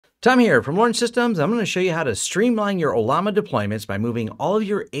Tom here from Lawrence Systems. I'm going to show you how to streamline your Ollama deployments by moving all of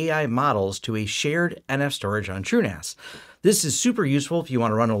your AI models to a shared NF storage on TrueNAS. This is super useful if you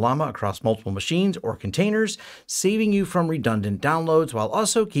want to run Ollama across multiple machines or containers, saving you from redundant downloads while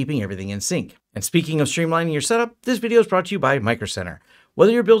also keeping everything in sync. And speaking of streamlining your setup, this video is brought to you by Micro Center.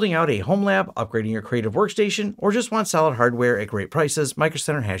 Whether you're building out a home lab, upgrading your creative workstation, or just want solid hardware at great prices, Micro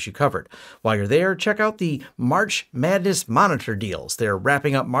Center has you covered. While you're there, check out the March Madness Monitor deals. They're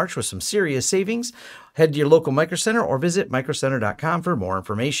wrapping up March with some serious savings. Head to your local Micro Center or visit microcenter.com for more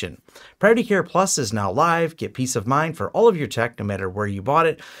information. Priority Care Plus is now live. Get peace of mind for all of your tech, no matter where you bought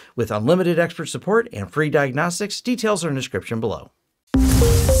it, with unlimited expert support and free diagnostics. Details are in the description below.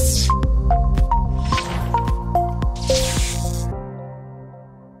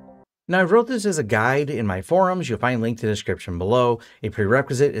 Now, I wrote this as a guide in my forums. You'll find a link to the description below. A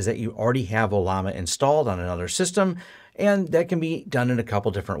prerequisite is that you already have Ollama installed on another system, and that can be done in a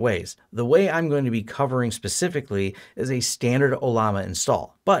couple different ways. The way I'm going to be covering specifically is a standard Ollama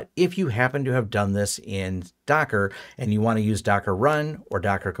install. But if you happen to have done this in Docker and you want to use Docker Run or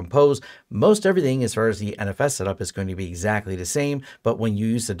Docker Compose, most everything as far as the NFS setup is going to be exactly the same. But when you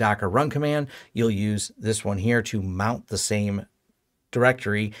use the Docker Run command, you'll use this one here to mount the same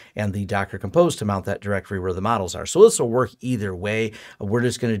directory and the Docker Compose to mount that directory where the models are. So this will work either way. We're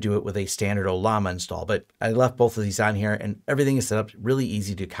just going to do it with a standard Ollama install, but I left both of these on here and everything is set up really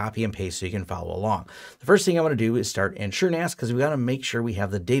easy to copy and paste so you can follow along. The first thing I want to do is start in TrueNAS because we got to make sure we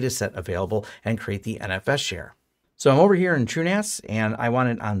have the data set available and create the NFS share. So I'm over here in TrueNAS and I want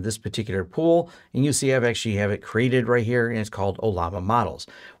it on this particular pool, and you see I've actually have it created right here and it's called Ollama models.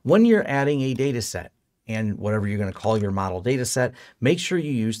 When you're adding a data set, and whatever you're going to call your model data set, make sure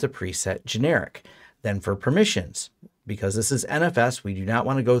you use the preset generic. Then for permissions, because this is NFS, we do not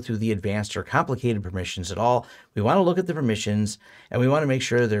want to go through the advanced or complicated permissions at all. We want to look at the permissions and we want to make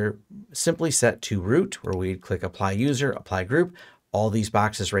sure they're simply set to root, where we click apply user, apply group. All these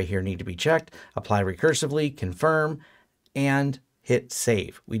boxes right here need to be checked. Apply recursively, confirm, and hit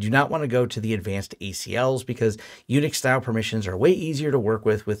save. We do not want to go to the advanced ACLs because Unix style permissions are way easier to work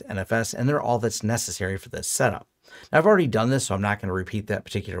with NFS, and they're all that's necessary for this setup. Now, I've already done this, so I'm not going to repeat that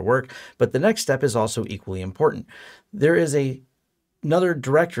particular work, but the next step is also equally important. There is another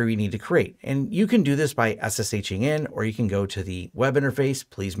directory we need to create, and you can do this by SSHing in, or you can go to the web interface.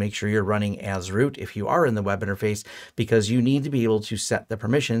 Please make sure you're running as root if you are in the web interface, because you need to be able to set the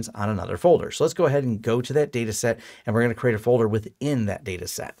permissions on another folder. So let's go ahead and go to that data set, and we're going to create a folder within that data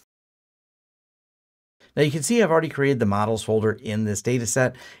set. Now you can see I've already created the models folder in this data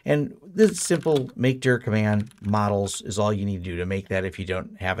set, and this simple make dir command models is all you need to do to make that if you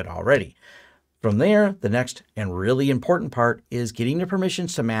don't have it already. From there, the next and really important part is getting the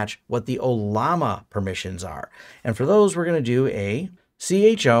permissions to match what the Ollama permissions are. And for those, we're going to do a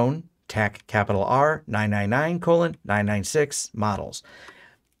chown tech capital R 999:996 models.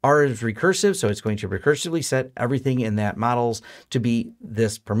 R is recursive, so it's going to recursively set everything in that models to be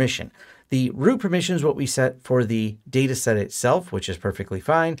this permission. The root permission is what we set for the data set itself, which is perfectly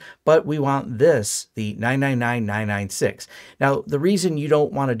fine, but we want this, the 999:996. Now, the reason you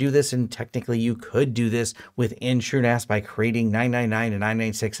don't want to do this, and technically you could do this within TrueNAS by creating 999 and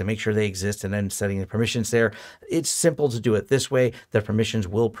 996 and make sure they exist and then setting the permissions there. It's simple to do it this way. The permissions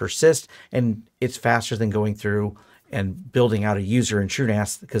will persist, and it's faster than going through and building out a user in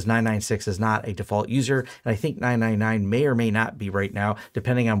TrueNAS, because 996 is not a default user. And I think 999 may or may not be right now,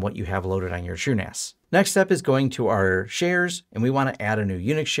 depending on what you have loaded on your TrueNAS. Next step is going to our shares, and we want to add a new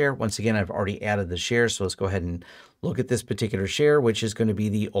Unix share. Once again, I've already added the share, so let's go ahead and look at this particular share, which is going to be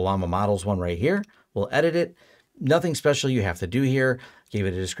the Ollama models one right here. We'll edit it. Nothing special you have to do here. Gave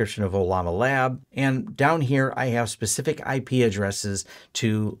it a description of Ollama Lab. And down here, I have specific IP addresses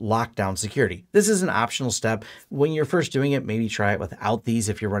to lock down security. This is an optional step. When you're first doing it, maybe try it without these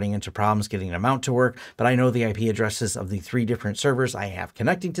if you're running into problems getting a mount to work. But I know the IP addresses of the 3 different servers I have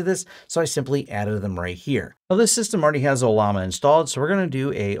connecting to this, so I simply added them right here. Now, this system already has Ollama installed, so we're going to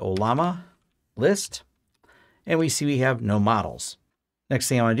do a Ollama list, and we see we have no models. Next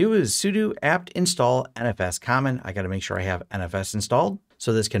thing I want to do is sudo apt install NFS common. I got to make sure I have NFS installed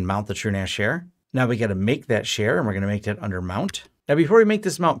so this can mount the TrueNAS share. Now we got to make that share, and we're going to make that under mount. Now, before we make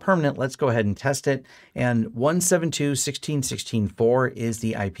this mount permanent, let's go ahead and test it. And 172.16.16.4 is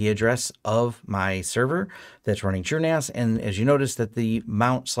the IP address of my server that's running TrueNAS. And as you notice that the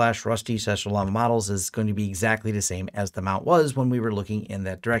mount /rusty/Ollama models is going to be exactly the same as the mount was when we were looking in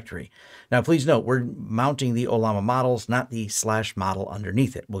that directory. Now, please note, we're mounting the Ollama models, not the /model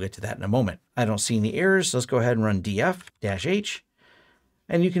underneath it. We'll get to that in a moment. I don't see any errors, so let's go ahead and run df-h.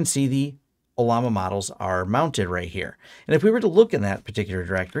 And you can see the Ollama models are mounted right here. And if we were to look in that particular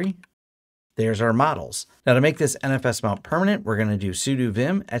directory, there's our models. Now to make this NFS mount permanent, we're going to do sudo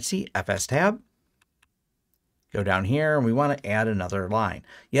vim etc fs tab. Go down here and we want to add another line.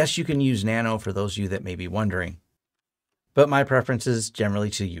 Yes, you can use nano for those of you that may be wondering, but my preference is generally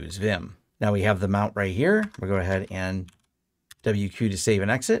to use vim. Now we have the mount right here. We'll go ahead and WQ to save and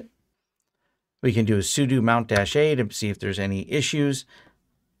exit. We can do a sudo mount-a to see if there's any issues.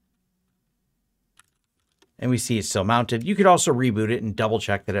 And we see it's still mounted. You could also reboot it and double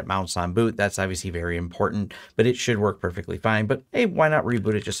check that it mounts on boot. That's obviously very important, but it should work perfectly fine. But hey, why not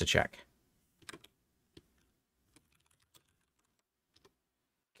reboot it just to check?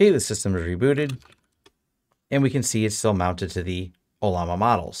 Okay, the system is rebooted and we can see it's still mounted to the Ollama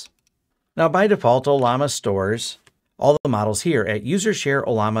models. Now by default, Ollama stores all the models here at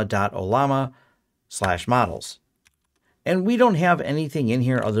usershareollama.ollama/models. And we don't have anything in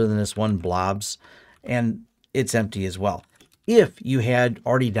here other than this one blobs, and it's empty as well. If you had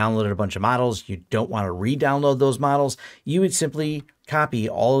already downloaded a bunch of models, you don't want to re-download those models, you would simply copy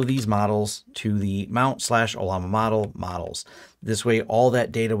all of these models to the mount/Ollama model models. This way, all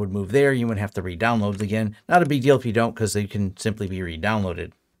that data would move there. You wouldn't have to re-download it again. Not a big deal if you don't, because they can simply be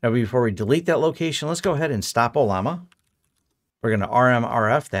re-downloaded. Now, before we delete that location, let's go ahead and stop Ollama. We're going to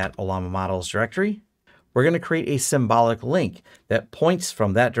rmrf that Ollama models directory. We're going to create a symbolic link that points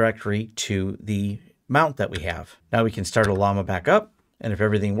from that directory to the mount that we have. Now we can start Ollama back up. And if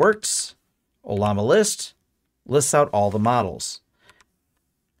everything works, Ollama list lists out all the models.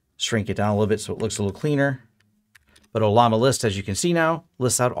 Shrink it down a little bit so it looks a little cleaner. But Ollama list, as you can see now,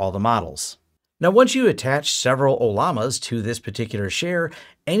 lists out all the models. Now, once you attach several Ollamas to this particular share,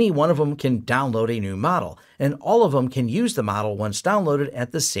 any one of them can download a new model, and all of them can use the model once downloaded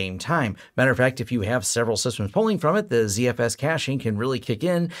at the same time. Matter of fact, if you have several systems pulling from it, the ZFS caching can really kick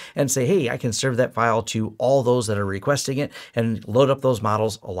in and say, hey, I can serve that file to all those that are requesting it and load up those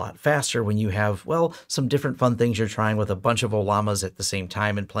models a lot faster when you have, well, some different fun things you're trying with a bunch of Ollamas at the same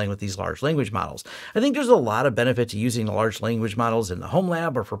time and playing with these large language models. I think there's a lot of benefit to using the large language models in the home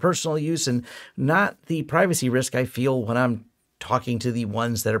lab or for personal use, and not the privacy risk I feel when I'm talking to the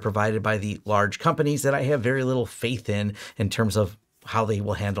ones that are provided by the large companies that I have very little faith in terms of how they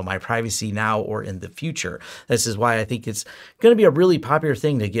will handle my privacy now or in the future. This is why I think it's going to be a really popular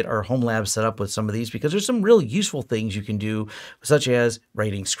thing to get our home lab set up with some of these, because there's some real useful things you can do, such as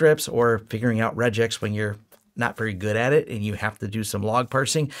writing scripts or figuring out regex when you're not very good at it and you have to do some log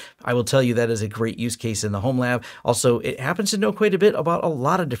parsing. I will tell you that is a great use case in the home lab. Also, it happens to know quite a bit about a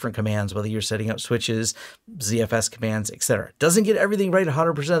lot of different commands, whether you're setting up switches, ZFS commands, etc. Doesn't get everything right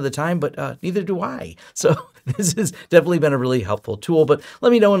 100% of the time, but neither do I. So this has definitely been a really helpful tool. But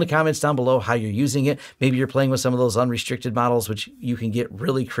let me know in the comments down below how you're using it. Maybe you're playing with some of those unrestricted models, which you can get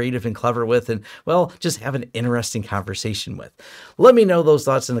really creative and clever with, and, well, just have an interesting conversation with. Let me know those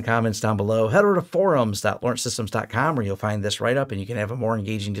thoughts in the comments down below. Head over to forums.lawrencesystems.com where you'll find this right up and you can have a more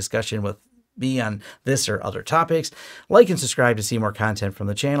engaging discussion with me on this or other topics. Like and subscribe to see more content from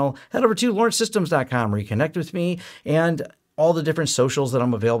the channel. Head over to lawrencesystems.com where you connect with me and all the different socials that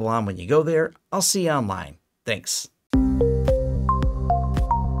I'm available on when you go there. I'll see you online. Thanks.